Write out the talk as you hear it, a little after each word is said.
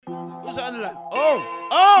Who's on the line?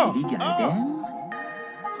 Oh!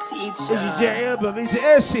 This is J-Album, it's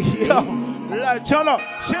Essie, yo. Like, turn up.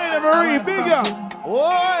 Shayna Marie, bigger.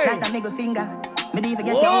 Oi! Like that middle finger. Me even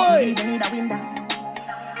get your even need a window.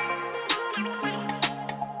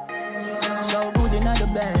 So good in the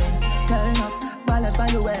bed. Turn up, balance by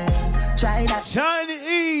your way. Try that.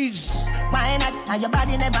 Chinese. Why not? And your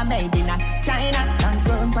body never made in China. Stand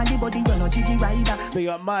firm on the body, you're no Gigi rider. Big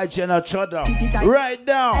up my Jenna Chunda. Right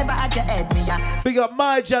now. Never at your head, me. Big up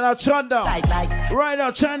my Jenna Chunda. Like. Right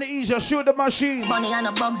now, Chinese, you shoot the machine. Money and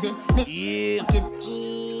a Bugsy. Yeah.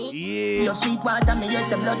 Yeah. Your sweet water, me use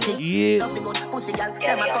some blood tick. Yeah. Love the good pussy, girl.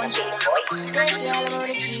 Never country.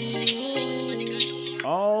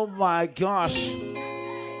 Oh my gosh.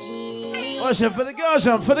 What's it for the girls?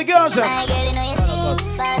 For the girls. My girl, you know you think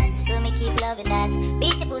fat, so me keep loving that.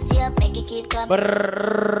 Beat the pussy up, make it keep coming.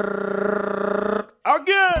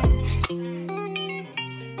 Again.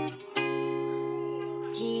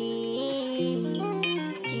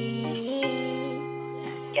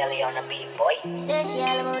 Kelly on the beat, boy. Say she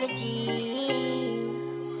all about the G.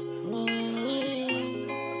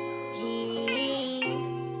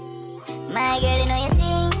 My girl, you know you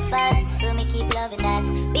think fat, so me keep loving that.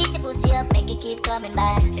 Beat the pussy up, make it keep coming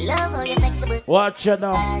back. Love how you flexible. Watch it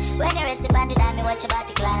now. When you rest the bandit, I me watch your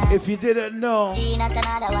body clap. If you didn't know, G, not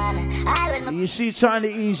another one. you see China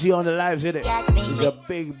Easy on the lives, isn't it? He's a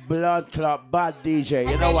big blood clot bad DJ.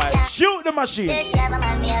 You know why? Shoot the machine.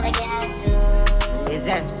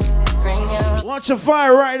 Watch the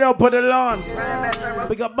fire right up on the lawn.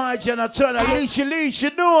 We got my Jenna Turner, leash, you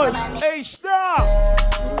know it. Hey, stop.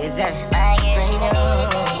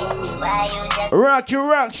 Rock your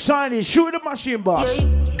rock, shiny, shoot the machine, boss.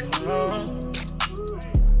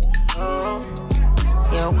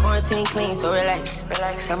 Yo, quarantine clean, so relax.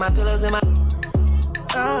 Got my pillows in my.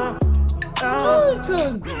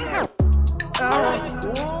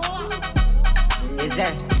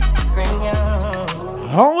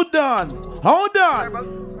 Hold on.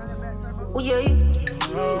 Oh, yeah.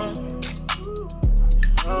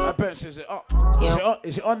 My pants is it up?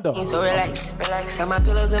 Is it under? So relax. Got my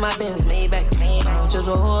pillows in my bins, made back. Just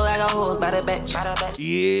a hole, I got holes by the back.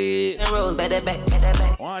 Yeah. And rolls by the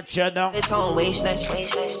back. Watch it now. It's on waist dash.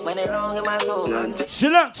 When it long in my soul.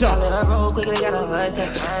 Selector. I let her roll quickly, got a heart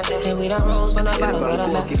attack. And we done rolls from the bottom of the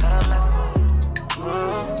map.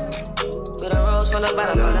 We done rolls from the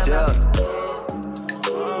bottom of the map.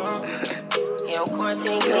 Yo,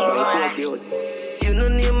 quarantine clean, so relax. You no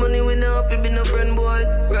need money, we no have to be no friend, boy.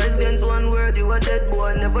 Rise against one word, you a dead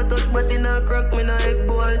boy. Never touch but in a crack, me no egg,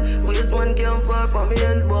 boy. Waste man can't pop on me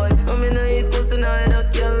hands, boy. I'm in a eat pussy, now I don't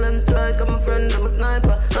kill them strike. I'm a friend, I'm a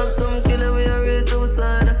sniper. Have some killer, we a raise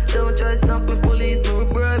suicide. Don't try stop me, police, me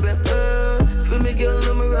bribe it. For me, girl,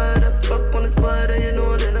 I'm a rider. Fuck on the spider, you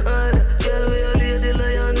know then I hide. Girl, we a lady,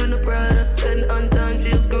 lion, with no pride. Send on time,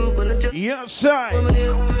 she a screw on the job. Yes, sir.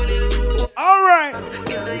 Alright.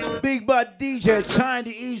 Big bad DJ,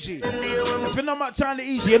 Tiny Easy. If you're not about Tiny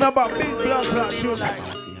Easy, you're not about big blood clot show like.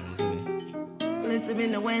 Listen me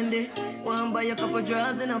no Wendy. One buy a couple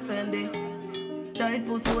drugs and a Fendi. Tight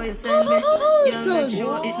pussy where you send me. Girl, make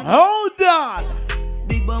sure it. Hold on.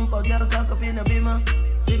 Big bumper, girl, cock up in a beamer.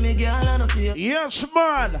 See me, girl, on a field. Yes,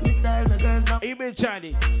 man. Me style, my girls now. You mean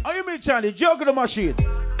Tiny? Oh, you mean Tiny? Joke of the machine.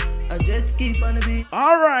 A jet ski on the beat.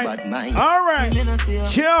 Alright. Alright.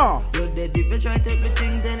 Sure. You're dead if you try to take me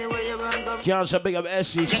things anywhere you run. Come. Can't say big up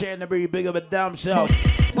SC, Shane Bree, big up a damn self.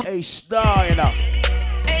 A star, you know.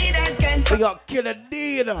 We got Killer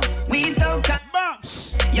D, you know. We so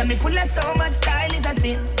Box. Yeah, me full of so much style is a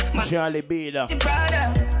sin. Charlie B, you know.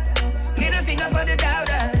 Middle finger for the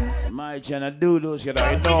doubters. My Jenna Doodles, you know.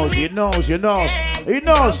 He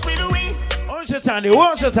knows. What's the Tiny?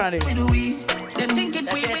 Them think if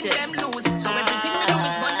we win them lose. So everything we do is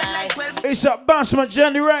one them like 12. It's a boss my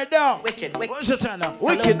journey right now. Wicked. What's the Tiny?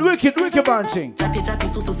 Wicked bouncing. Chatty,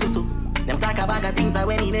 su. Them talk about the things that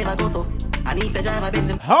when he never go so. And if the driver bends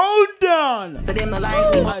him. Hold on. So them no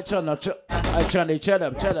like me. I try shut up.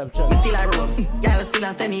 Still a road. Y'all still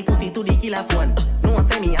a send me pussy to the killer phone. No one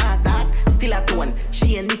send me heart that. Still a tone.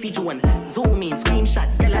 She and Niffy Joan. Zoom in, screenshot,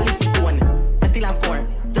 yell a licky tone. Still a score.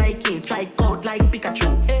 Like King, strike out like Pikachu.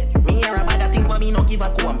 Me hear about the things, but me no give a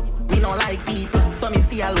comb. Me no like people, so me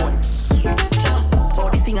stay alone.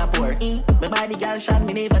 Body Singapore, my body girl shot,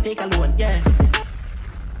 me never take a loan, yeah.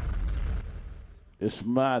 It's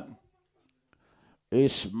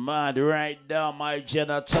mad right now, my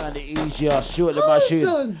Jenna Tiny Easy, I'll shoot the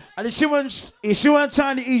machine. And if she wants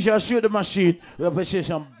Tiny Easy, I'll shoot the machine. We'll have to say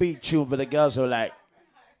some big tune for the girls who like.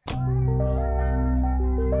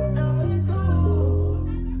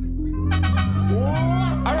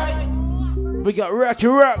 We got Rocky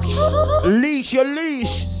Rocks. Leash your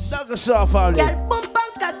leash. Dancehall family. Girl, bump and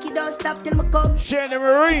cocky, don't stop till my cup. Shannon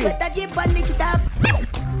Marie. Sweat a jeep and lick it off.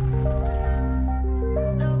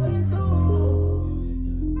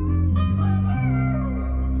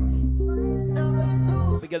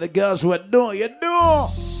 We got the girls who are doing, you do.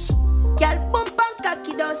 Girl, bump and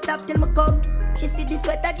cocky, don't stop till my cup. She see the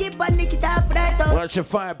sweat a jeep and lick it off right up. Watch your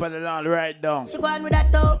fire for the land right down. She go on with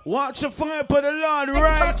that up. Watch your fire for the land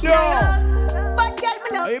right down. But girl, me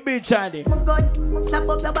know. How you been, Chandy? I'm good. Slap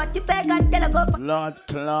up your body bag and tell her go for Lord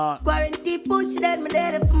Clark. quarantine pussy, then me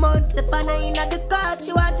there for months. If I know in the car,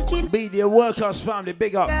 she want to cheat. Be the workers family,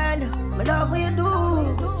 big up. Girl, me love what you do.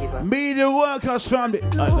 Be the workers family.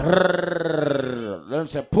 Let me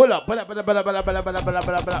say, pull up, pull up, pull up, pull up, pull up, pull up, pull up, pull up,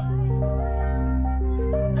 pull up, pull up.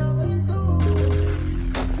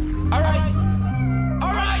 Alright.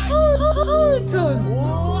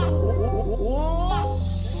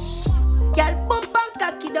 Girl, bump and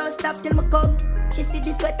cocky, don't stop till my cup. She see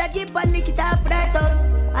the sweat a jeep and lick it off right up.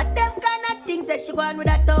 And them kind of things that she go on with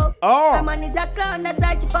that up. Oh. The man is a clown, that's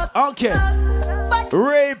why she fuck. Okay. But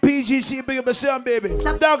Ray PGC, big up yourself, baby.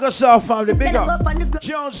 Dancehall family, big up.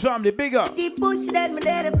 Jones family, big up. the pussy, then me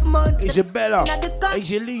there for months. Isabella.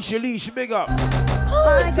 Leash, big up.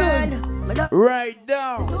 My girl, me love. Right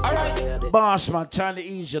down. Boss man, Tiny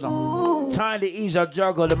Easy now. Tiny Easy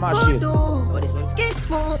juggle the machine. But it's my skin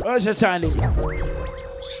smooth. Where's the Tiny?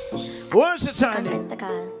 Where's the Tiny? Conference the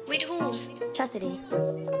call. With who? Chastity.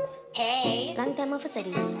 Hey, Long time of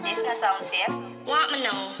cities. this gonna sound safe. Want me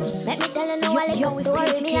know? Let me tell you now a little It's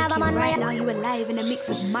story. the Me have a man right now. right You alive in the mix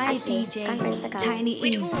with my Ashley, DJ, conference the call. Tiny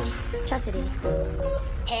With Ease. who? Chastity.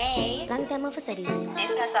 Hey, Long time of cities.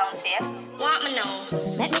 this gonna sound safe. Want me know?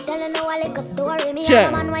 Let me tell you now a little story. Me Check.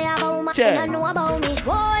 have a man where have a woman. Check. Me don't know about me.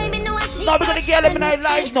 Boy, me know a she. Now we're gonna get them in our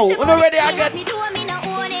lives now. We're ready again.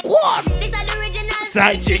 What? This is the original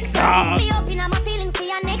Side chicks on. Me open up my feelings for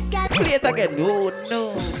your next girl. Play it again. No.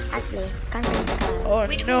 Ashley, conference the call. Oh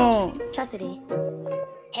no. Chastity.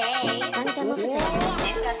 Hey, Long time of cities.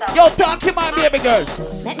 this gonna sound Yo, talk to my baby girl.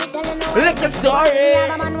 Let me tell you now. Little Me story.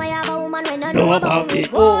 have a man where have a woman when I Know know about about me. me.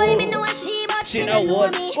 Boy, Oh. me know a she, but She she know don't know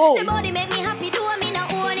what. me. Oh. The body make me happy, do me no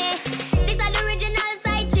own it. This is the original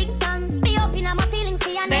side chick song. Me open up my feelings for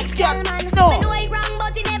your next girl, man. No. Me know it wrong,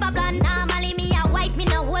 but it never plan. Normally me a wife, me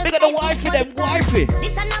no hold. Look at the wifey, them wifey.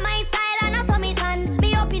 This is not my style and I saw me tan.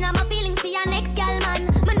 Me open up my feelings for your next girl, man.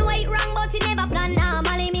 Me know it wrong, but it never plan.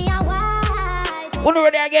 Normally me a wife. Wanna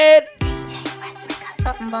ready again?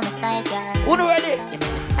 Something by my side, girl. Wanna ready? You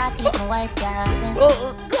make me start with my wife, girl.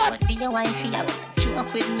 Oh God. But be your wife, you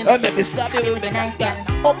joke with me. Oh, let me stop you with knife, that.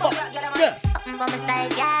 girl. Oh, yeah. Something by my side,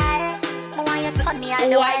 girl. I want you to turn me all Oh,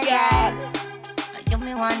 the my way, God. You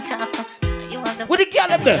me want to. You want the. What the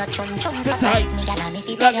girl up there? Your chum so The tight, tights. me girl, and if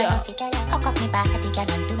you Love tell ya. you, hook up me body, girl,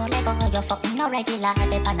 and do no lego. You fuck me no regular,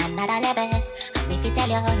 dip on another level. And if you tell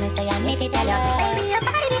you, me say, and if you tell you, baby, your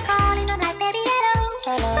body be calling, I'm like, baby, hello.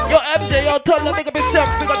 Yo, MJ, yo, tell them, make up yourself.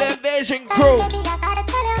 We got the invasion crew.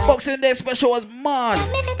 Boxing Day special was mad.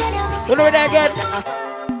 Wanna ready again?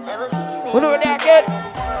 Wanna ready again?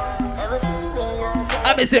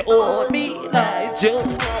 I may say, oh, me, Nigel.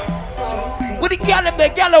 What the girl up there?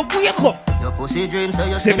 Girl, wake up. Your pussy dreams so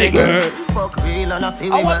you See me, girl. Fuck real and a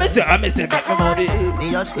feel I want me say, make my money. Me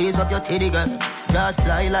just squeeze up your titty girl. Just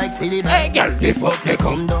fly like Philly Hey, girl, the fuck they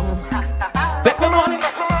come down. Make my money.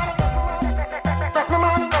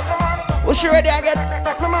 Was she ready again?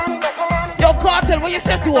 Yo, Cartel, what you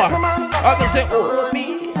said to her? I may say, oh,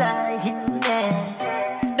 me. Like you,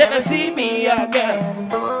 yeah. Never see me again.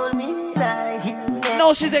 Hold me like you, yeah.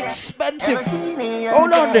 No, she's expensive. Never see me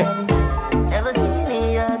Hold on there. Never see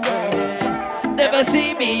me again. Never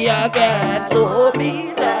see me again. Oh,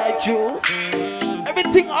 me like you.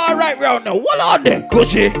 Everything alright round now. Hold on there.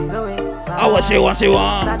 Gucci. I what she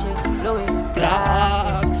want.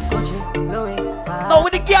 Clocks. No,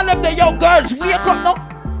 with the girl up there, yo, girls, wake up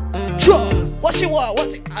now. Sure. What she want?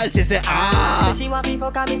 What she say, ah. She want me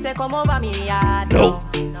fuck and me say come over me yard. No.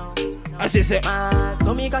 And she say,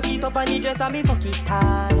 So me cock it up and the dress and me fuck it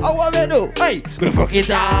hard. I want me do. Hey, me fuck it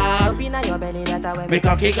hard. Up inna your belly that a way Me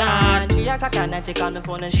cock it hard. She a cock and she on the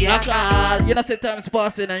phone and She a call. You know, say time's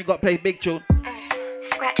passing and you got to play big tune.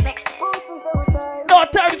 Scratch next. No,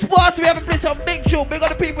 time's passing. We have to play some big tune. We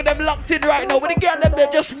got the people them locked in right now. When the girl them there,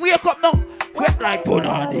 just wake up now. Wet like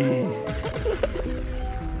punani.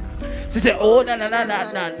 She said, oh, no.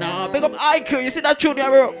 Big up IQ. You see that tune here,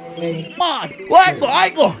 bro? Man, where I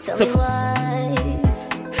go? So,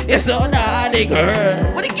 it's so naughty,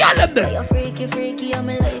 girl. What the girl them there? You're freaky, I'm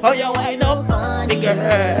like. Oh, you wind up, the girl.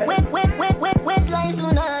 Wet like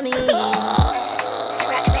tsunami.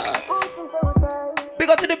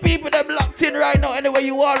 up to the people that locked in right now. Anywhere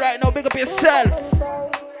you are right now, big up yourself.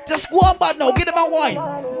 Just go on back now, give them a wine.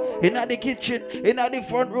 In the kitchen, in the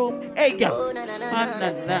front room. Hey, girl.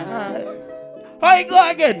 How you go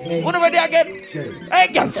again? What ready again? Hey,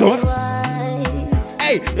 girl, so.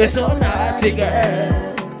 Hey, it's so naughty,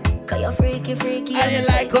 girl. Cause you're freaky, freaky. And you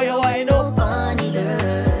like how you wind up. Bunny,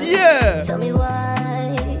 girl. Yeah. Tell me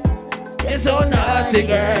why. It's so naughty,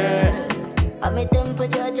 girl. I made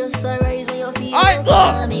temperature just rise when you feel I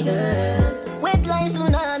go. me, girl. Wet like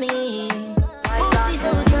tsunami. Pussy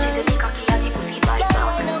so tight. Girl,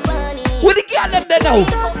 wind up bunny. Where the girl them there now?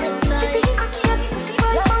 Deep up inside.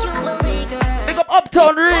 Like you away, girl. Big up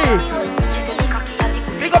Uptown Ree.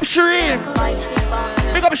 Big up Shireen.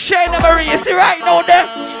 Big up Shayna Marie. You see right now there?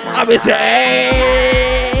 I will say,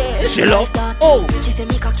 hey, she love. Oh, she say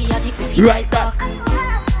me cocky at the pussy right back.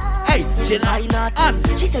 Hey, she like that.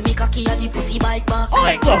 She say me cocky at the pussy bike back. Oh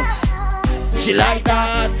my God. She like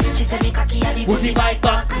that. She say me cocky at the pussy bike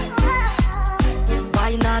back.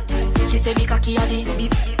 Why not? She say me cocky at the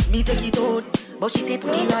me take it out. But she say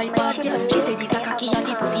put it right back. She say this a cocky at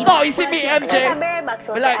the pussy. No, you see me, MJ. I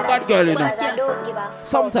like bad girl, you know.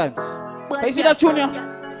 Sometimes. You see that junior?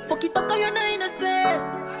 Fuck it up, cause you're not innocent.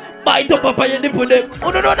 Bite up on your nipple there. Oh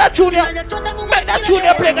no, that junior. Make that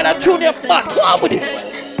junior play, cause that junior bad. Go on with it.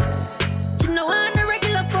 She know I'm a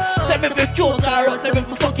regular fuck. Tell me if you choke her out, tell me if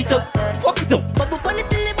you fuck it up. Fuck it up. But before the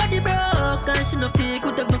till the body broke, and she no feel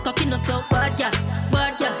good, the cocky no so bad, yeah.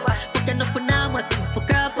 Bad, yeah. Fuck enough for now, I sing for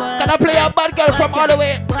crap. Can I play a bad girl from all the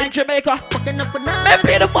way in Jamaica? Fuck enough for now. Let me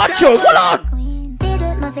play the bad tune. Hold on.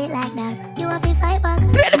 My feet like that. You have to fight back.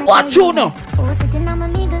 Play the bad tune now. Oh, sitting on my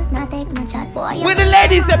mingle, not take no chat, boy. With the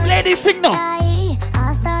ladies sing now.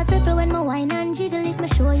 I'll start ripple when my wine and jiggle. If me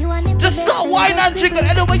show you want it. Just start wine and jiggle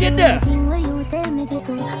anywhere you're there.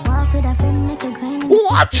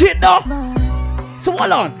 Watch it now. So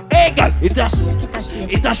hold on. Hey girl, it a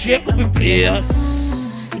shake up in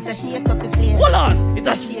place. Hold on. It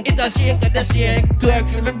a shake. Twerk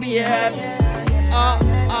for me, babe.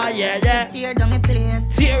 Yeah. Tear down the place.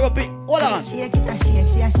 Tear up it. Hold on. Shake it.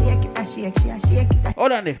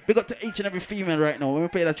 Hold on there. Big up to each and every female right now. Let me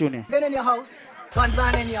play that tune here. Been in your house.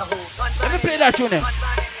 Gunman in your house. Let me play that tune here.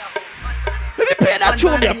 Let me play that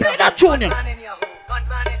tune here. Play that tune here.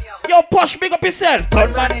 Yo, Posh, big up yourself.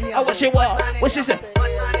 Gunman. Oh, what she want? What she say?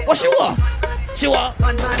 What she want? She want?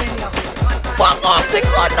 Fuck off, the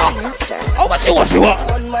gun now. Oh, what she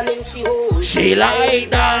want? She like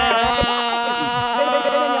that.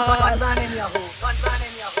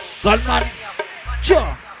 Gunman.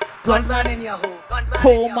 Sure. Gunman in your hole.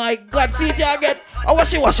 Oh my God, see it again. Oh, what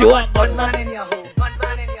she want? Gunman in your hole.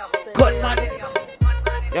 Gunman.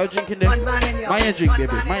 Y'all drinking them? My drink,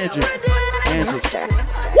 baby. My drink.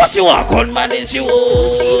 What she want? Gunman in your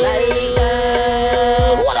hole. She like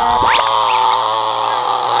that. What on?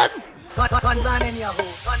 Gunman in your hole.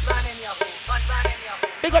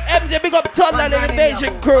 Big up MJ, big up Thunder, the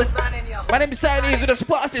invasion crew. My name is Tiny, with the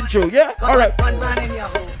passing through, yeah? Alright. Hold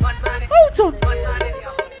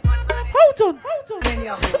on.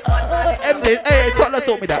 MJ, hey, Thunder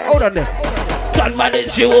told me that. Hold on there. Gunman in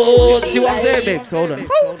she won't. She wants there, babe. So hold on.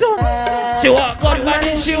 She want gunman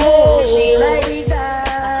in she won't. She like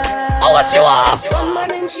that. Oh, what she want?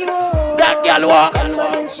 Gunman in she won't. That girl want.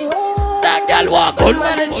 Gunman in she won't. That girl want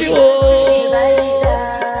gunman in she She won't. like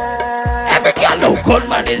that. Every girl know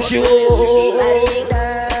gunman in she She won't. like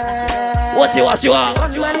that. What she want?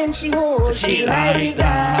 Gunman in she won't. She like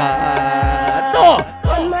that. No.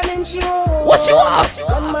 Gunman in she won't. What she want?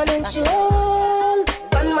 Gunman in she won't.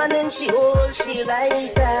 Gunman in she won't. She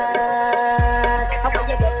like that. How will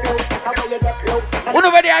you get low? How will you get low? We're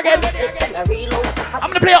not ready again. I'm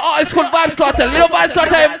gonna play an artist called Vibes Cartel. Little Vibes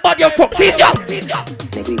Cartel, but your fuck. See ya.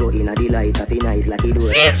 Make we go in a delight, happy nice like it do.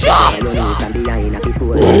 See ya. From behind a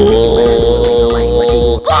school.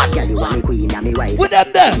 Oh, God. Girl, you want me queen and me wife. With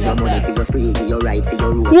them there. Your money for your spree, for your right, for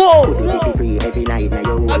your room. Whoa. Put it for free every night, now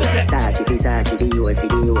your own. Sachi for you, for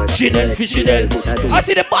you. Chanel. I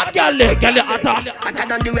see the bad girl there. Girl, you hotter. Hotter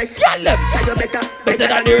than the rest. Girl, them. You better Better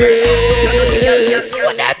than the rest.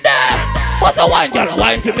 With them there. What's a wine, girl?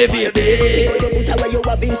 Wine for me, baby. Put your foot away, you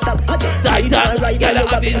have in stock. I just Tight down, girl, you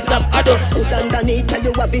have in stock. I just. put underneath,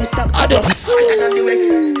 you have in stock. I just. Hotter than the rest.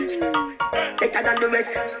 Better than the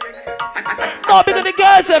rest. No, because the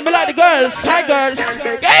girls, them. We like the girls. Hi, girls.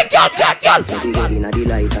 Hey, girl.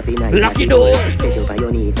 Lucky door. Set you for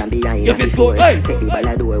your knees and behind. You feel good, hey. Set the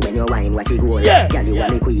ball door when you wine, watch it go. Yeah. Girl, you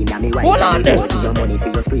want me queen and me wife. Hold on there. Your money for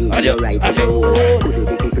your spree, And your you- right, and for you- your Put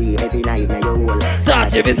it for free every night, now your whole.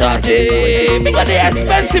 Versace. Because they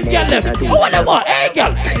expensive, girl, them. Oh, what they want? Hey,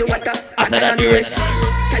 girl. Tell you what, Hotter than the rest.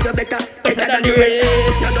 Tell you better than than the rest.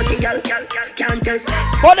 Now dirty girl can't test.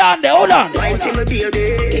 Hold on there, hold on. Wine see me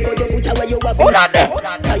baby. Kick out your foot away you have. Hold on there.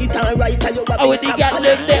 Tight and right and you have. I will the girl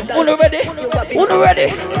them there. Who ready? Who ready?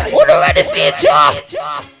 Who ready? See it, yeah.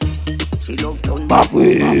 She love town. Back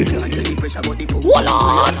way. Hold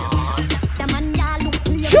on. The man ya look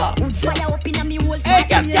sleep. Sure. Wood fire up in a me whole Hey,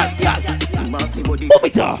 girl. Boom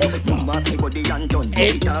it off. Hey, put it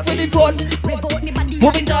on.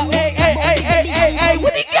 Boom it off. Hey,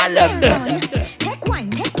 what the girl them there? Take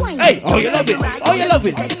wine. Hey, oh you love it. Oh you love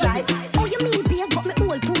it. Oh you mean beers but me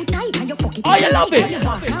all too tight and you fuck it. Oh you love it.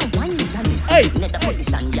 Hey,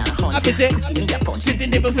 happy say. She's the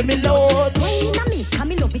neighbor for me Lord. Wine in a me, come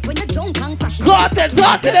me love it when you're drunk and crashing. Go to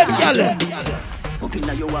them girl. Fucking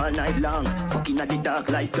at you all night long, fucking at the dark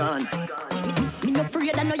like gun. Me no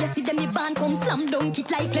afraid I know you see them me band come slam dunk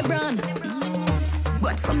it like LeBron.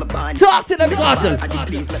 But from a band, Talk to them cartel.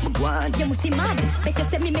 please let me go on. You must see mad. Bet you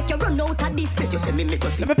say me make you run out of this. Bet you say me make you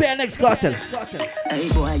see. Let me play the next cartel. Hey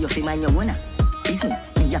boy, you feel man you wanna business.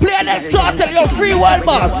 Play the next cartel, your free world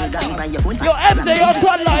boss. Your MC, your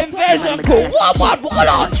toddler invasion crew. What man, hold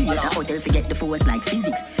on.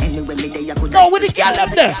 No, with the girl up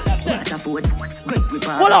there.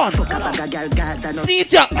 Hold on. See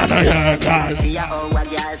it, yeah.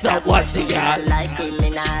 Stop watching girl like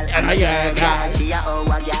criminal. I know you're a girl.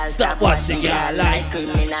 Stop watching girl like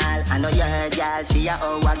criminal. I know you're a girl. She a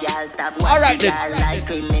over girl. Stop watching girl like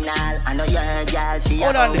criminal. I know you're a girl. She a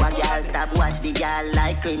over girl. Stop watch the girl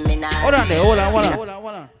like criminal. Hold on there, hold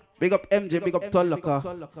on. Big up MJ, big up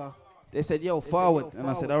Tollaka. They said, yo, forward. And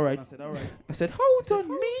I said, all right. I said, hold on,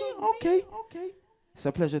 me? Okay. It's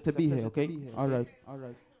a pleasure to be here, okay? All right.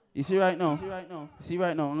 You see right now?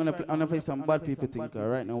 I'm gonna play some bad people thing.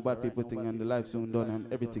 Right now, bad people thing and the live soon done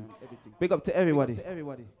and everything. Big up to everybody.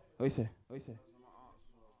 What you say?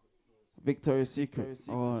 Victoria's Secret.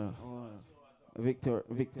 Oh,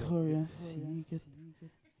 Victoria's Secret.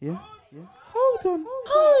 Yeah.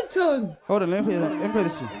 Hold on. Let me play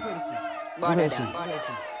this tune.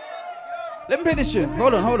 Let me play this tune.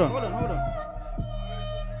 Hold on.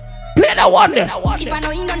 Play that one there. If I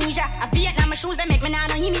know Indonesia, a Vietnam shoes they make me nah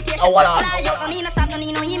no imitation. Oh, what on? Fly out, no need no stop, no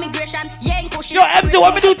need no immigration. Yeah, push it. Yo, MJ,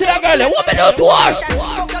 what me do to that girl? What me do to her?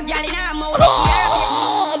 Fuck your girl in her mouth.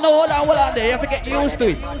 No, hold on there. You have to get used to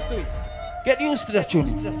it. Get used to that tune.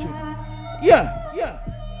 Yeah.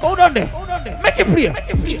 Hold on there. Make it play.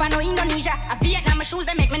 If I know Indonesia, a Vietnam shoes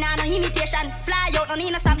they make me nah no imitation. Fly out, no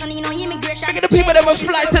need no stop, no need no immigration. Look at the people that will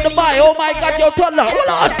fly to Dubai. Oh my God, yo, toddler. Hold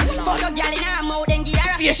on. Fuck your girl in her mouth, then give her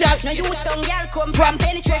a Facial. no use tongue, girl come from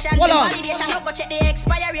penetration. Hold on. Validation, no go check the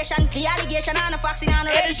expiration. The allegation on the foxing on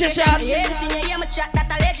the Registration. Anything you hear me chat, that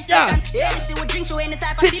a legislation. Yeah, this will drink you any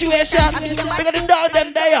type of Situation. I beat them Look at them down them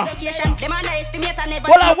there. location. Them underestimate and never.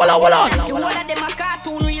 Hold on. The whole of them a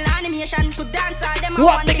cartoon, real animation. To dance all them a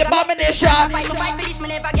What big abomination? Fight for this, me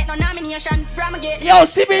never get no nomination. From a gate. Yo,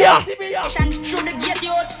 see me here. Through the gate,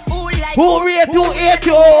 you who like Who rate, who hate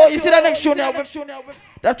you? You see that next tune here?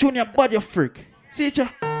 That tune here, body freak. See it, yeah?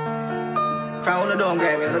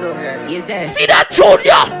 See that tune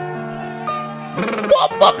here?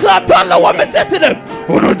 Bumba clap, tell what me say to them.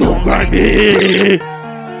 Oh, no, don't grind me.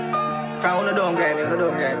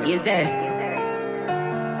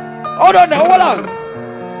 Hold on now, hold on.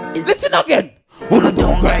 Listen again. Oh, no,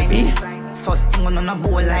 don't grind me. First thing on a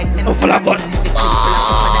bowl like me. No, full of gun.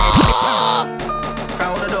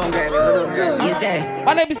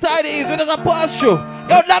 My name is Tidy, so there's a pass show.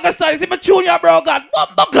 Yo, Lager Style, see my junior bro, God.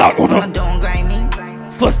 Bumba clap. Oh, no. Don't grind me.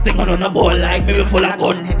 First thing on a ball like me, full of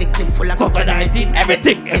gun. Heavy clip full of Crocodile teeth,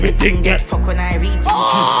 everything get fuck when I reach.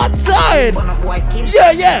 outside. On a boy skin.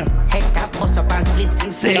 Yeah. Head tap, bust up and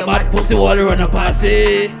split. Say a bad pussy wall run up past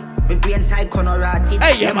it. Me brain side corner rotted.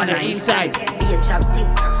 Hey, yeah, man, on the inside. Be a chopstick.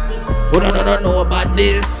 Who don't know about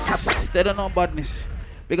this? They don't know about this.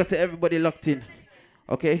 We got to everybody locked in.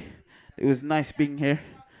 Okay? It was nice being here.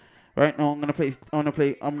 Right now I'm gonna play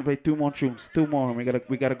two more tunes. Two more and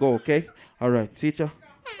we gotta go, okay? Alright, see ya.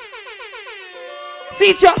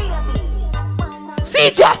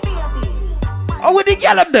 Oh, with the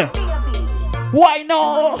girl up there. Why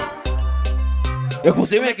no? Your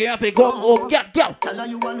pussy make you have to go home, get girl.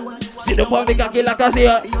 See the boy make a kill like I say.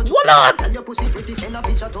 Hold on.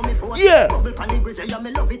 Yeah.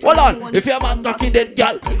 Hold on. If your man cocky dead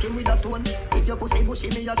girl.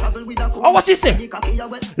 Oh, what she say?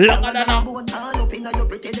 Longer than now.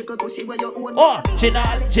 Oh,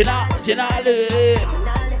 chinal.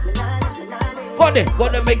 Go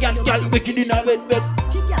there, make girl wicked in a bed.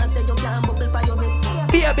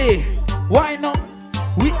 Baby, why not?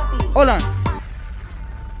 Hold on.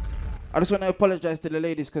 I just want to apologize to the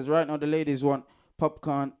ladies because right now the ladies want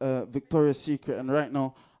Popcorn, Victoria's Secret, and right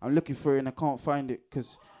now I'm looking for it and I can't find it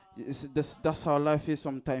because that's how life is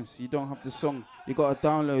sometimes. You don't have the song, you gotta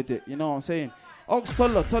download it. You know what I'm saying? Ox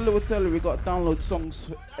Toller will tell you we gotta download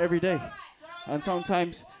songs every day, and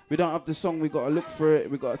sometimes we don't have the song. We gotta look for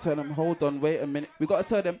it. We gotta tell them, hold on, wait a minute. We gotta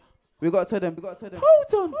tell them, hold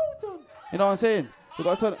on. You know what I'm saying? We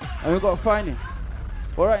gotta tell them, and we gotta find it.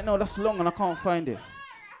 But right now that's long and I can't find it.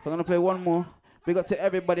 So I'm gonna play one more. Big up to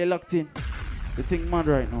everybody locked in. The thing mad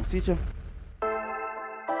right now, see ya?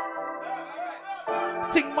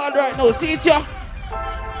 Thing mad right now, see ya?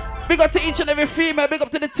 Big up to each and every female, big up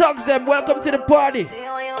to the thugs them. Welcome to the party.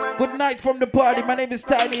 Good night from the party. My name is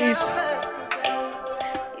Tiny East.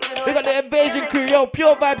 Big up the Invasion crew, yo,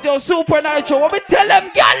 Pure Vibes, yo, Super Nytro. What we tell them,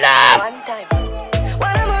 gala? One time.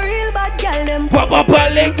 When I'm a real bad gal, them Pop up a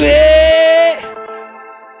liquid.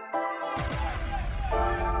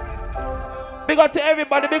 Big up to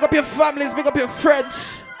everybody, big up your families, big up your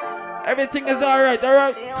friends. Everything is alright,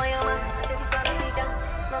 alright?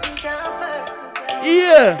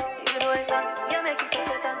 Yeah.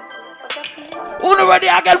 Uno ready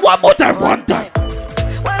again, one more time, one time.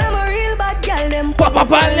 When I'm a real bad gal, them Pop up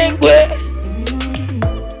a liquid.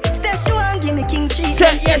 say she want give me king treatment.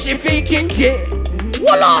 Say yeah, she feel kinky.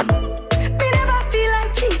 Hold on. Me never feel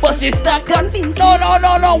like cheap, But she stuck on. convinced.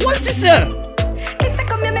 No. What did she say? Me say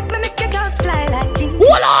come here, make you just fly like ginger.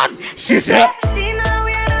 Hold on. She said. She know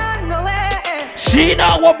we are nowhere. She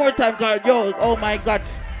now one more time, girl. Yo, oh my God.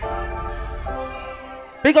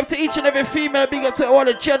 Big up to each and every female. Big up to all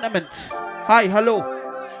the gentlemen. Hi, hello.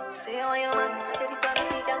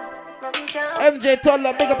 MJ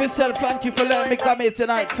Toller, big up yourself. Thank you for letting me come here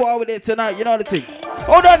tonight. Forward it tonight. You know the thing.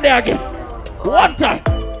 Hold on there again. One time.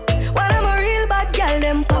 When I'm a real bad gal,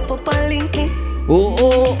 them pop up and link me.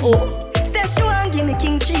 Oh. Say she want give me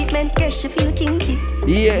king treatment, guess she feel kinky.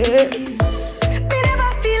 Yes. Me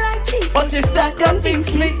never feel like cheap, But she still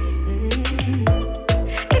convince me. Me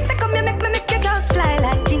say come here, make you just fly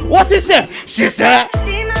like ginger. What she say? She said.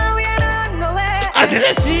 She know we are nowhere. I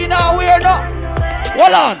said, she now we're not.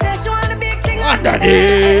 Hold on. Say she want a big thing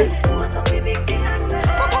Underneath. What's up with big thing under?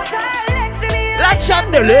 Put her legs in the air Like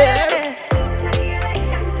chandelier.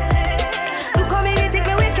 You come in and take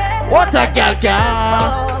me wicked. What a girl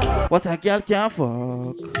can. What a girl can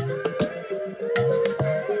fuck.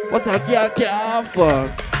 What a girl can fuck.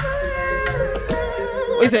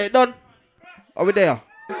 What you say? Done? Are we there?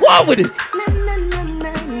 Go on with it.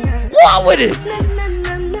 Go on with it.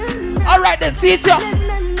 Alright then, see it ya.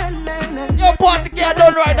 Your party girl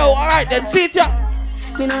done right now. Alright then, see it ya.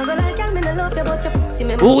 Me no go like girl, me no love you, but your pussy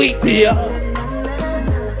me. Wait here.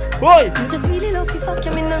 Boy. Me just really love you, fuck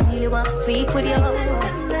you, me no really want to sleep with you. And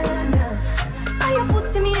your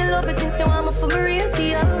pussy me in love it since you want me for me real to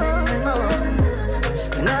you.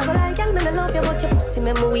 Me no go like girl, me no love you, but your pussy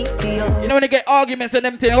me weak to you. You know when they get arguments and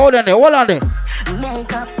them things, hold on there.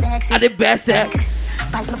 Makeup sex Are the best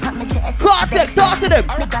sex. Bite me pop my chest. Talk to them.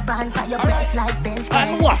 Me grab a hand by your breast like bench press.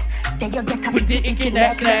 And what? Then you get a With the pretty inky icky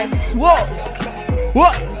necklace. necklace.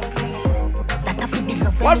 What? That I feel the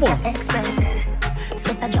love One when more. you express.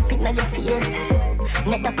 Sweat a drop in your face.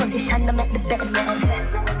 Net the position to make the bed rest.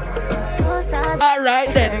 So sad. Alright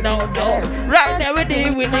then, no. Right now we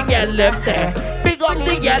deal with the girl left there. Big up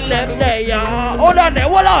the girl left there, yeah. Hold on.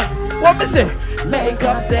 What me say?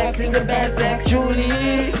 Makeup sex is the best sex,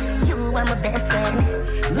 Julie. You are my best friend.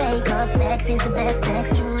 Makeup sex is the best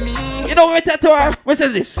sex, Julie. You know what we tell to her? We say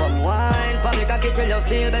this. Come wine, for me cocky till you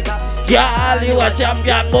feel better. Girl, you a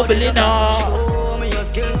champion, bubbling up. Show me your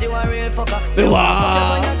skills, you a real fucker. We Fuck want.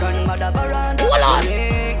 up on your grandmother veranda. Hold on.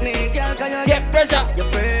 Make me, girl, can you Get pressure. your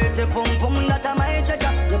pretty pum pum, that a my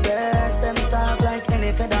treasure. Your breast them soft like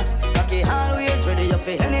any feather. Cocky always ready, you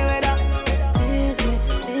feel any weather. Just tease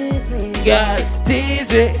me. Girl,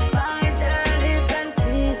 tease it. Bite your lips and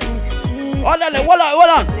tease me. Hold on.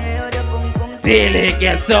 Play with your pum pum. Till it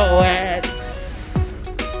gets so wet.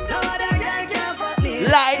 No other girl can fuck me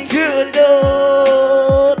Like you do.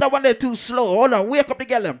 That one there too slow. Hold on, wake up the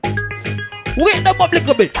girl them. Wake them up a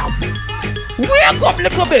little bit.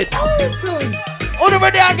 Hold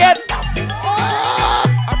over there again.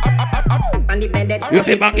 On the bed, You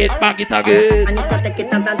say bang it again. and if you take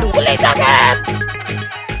it as a do. Pull it again.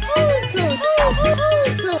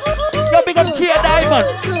 Yo, big up Kia Diamond.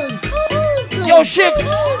 Yo, Shifts.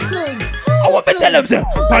 I want to tell them, sir.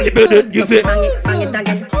 Bang it, you say. Bang it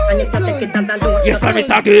again. And if you take it as a do. You say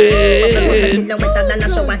it again. Till wetter than a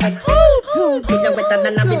shower head. Till wetter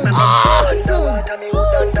than a river bed.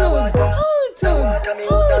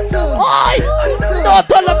 Oi! No. on.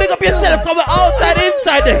 Don't let big up yourself. Come outside,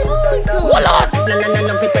 inside there. Hold on.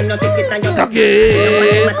 Okay.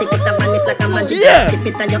 Yeah.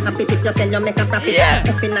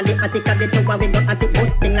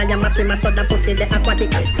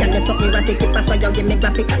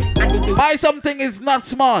 Buy something is not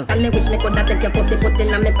small.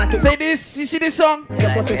 Say this, you see this song?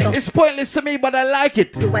 It's pointless to me, but I like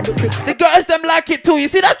it. The girls them like it too. You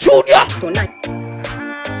see that tune, yeah?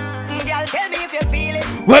 Girl, tell me if you feel it.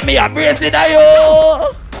 When me embrace it,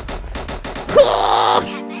 yo.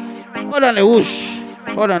 Hold on, the whoosh.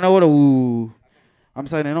 Hold on, what a woo. I'm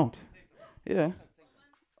signing out. Yeah.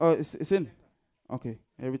 Oh, it's in. Okay,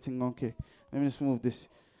 everything okay. Let me just move this.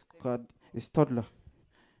 God, it's toddler.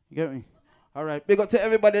 You get me? All right, big up to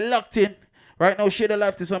everybody locked in. Right now, share the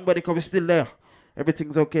life to somebody because we're still there.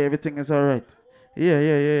 Everything's okay. Everything is all right.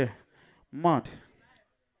 Yeah. Mad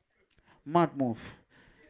move.